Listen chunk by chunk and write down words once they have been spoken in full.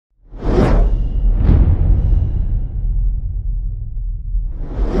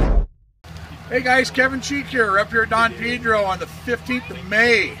Hey guys, Kevin Cheek here. We're up here at Don Pedro on the 15th of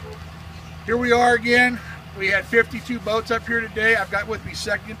May. Here we are again. We had 52 boats up here today. I've got with me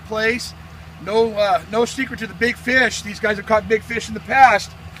second place. No secret to the big fish. These guys have caught big fish in the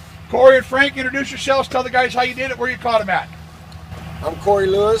past. Corey and Frank, introduce yourselves. Tell the guys how you did it, where you caught them at. I'm Corey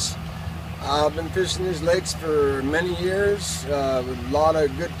Lewis. I've been fishing these lakes for many years with a lot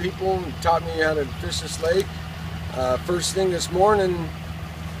of good people who taught me how to fish this lake. First thing this morning,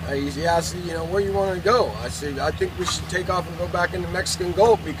 he asked, where you want to go? I said, I think we should take off and go back into Mexican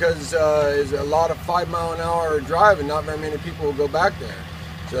Gulf because it's a lot of 5-mile-an-hour drive and not very many people will go back there.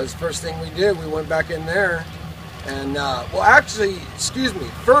 So that's the first thing we did. We went back in there and,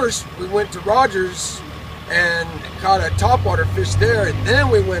 first we went to Rogers and caught a topwater fish there, and then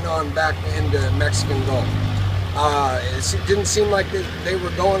we went on back into Mexican Gulf. It didn't seem like they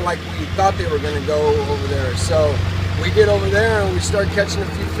were going like we thought they were going to go over there. So we get over there and we start catching a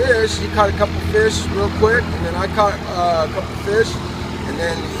few fish. He caught a couple fish real quick, and then I caught a couple fish, and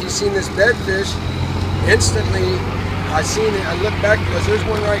then he seen this bed fish. Instantly, I seen it. I looked back because there's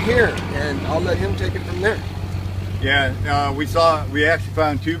one right here, and I'll let him take it from there. Yeah, we actually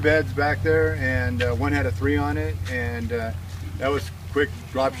found 2 beds back there, and one had a 3 on it, and that was quick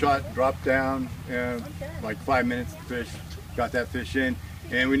drop shot, drop down, like 5 minutes to fish, got that fish in.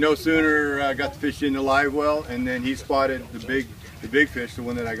 And we no sooner got the fish in the live well, and then he spotted the big fish, the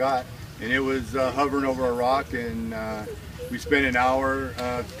one that I got, and it was hovering over a rock, and we spent an hour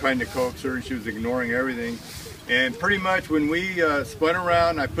trying to coax her, and she was ignoring everything. And pretty much when we spun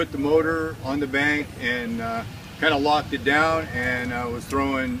around, I put the motor on the bank and kind of locked it down, and I was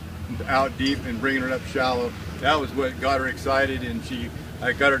throwing out deep and bringing her up shallow. That was what got her excited, and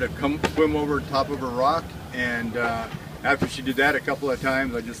I got her to come swim over top of a rock, and after she did that a couple of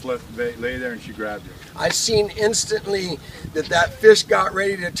times, I just left the bait lay there and she grabbed it. I seen instantly that fish got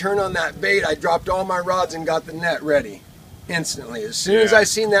ready to turn on that bait. I dropped all my rods and got the net ready instantly. As soon as I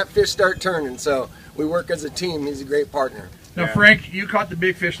seen that fish start turning. So we work as a team. He's a great partner. Now, Frank, you caught the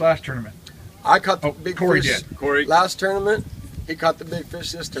big fish last tournament. I caught the big Corey fish did. Last tournament. He caught the big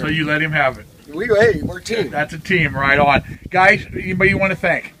fish this tournament. So you let him have it. Hey, we're a team. That's a team, right on. Guys, anybody you want to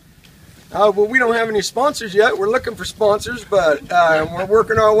thank? Well, we don't have any sponsors yet. We're looking for sponsors, but we're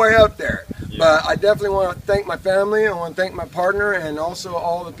working our way up there. Yeah. But I definitely want to thank my family. I want to thank my partner, and also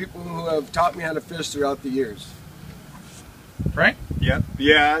all the people who have taught me how to fish throughout the years. Frank?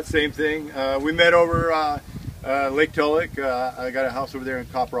 Yeah, same thing. We met over Lake Tulloch. I got a house over there in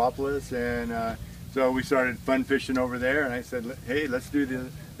Copperopolis, and so we started fun fishing over there. And I said, hey, let's do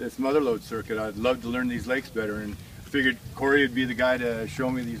this motherlode circuit. I'd love to learn these lakes better. And figured Corey would be the guy to show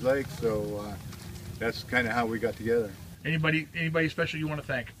me these lakes, so that's kind of how we got together. Anybody special you want to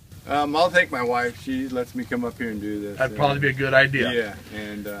thank? I'll thank my wife. She lets me come up here and do this. That'd probably be a good idea. Yeah,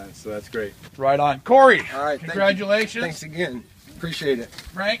 and so that's great. Right on. Corey, all right, congratulations. Thanks again. Appreciate it.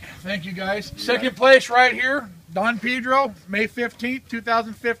 Frank, thank you guys. Second place right here, Don Pedro, May 15th,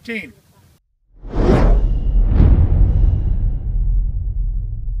 2015.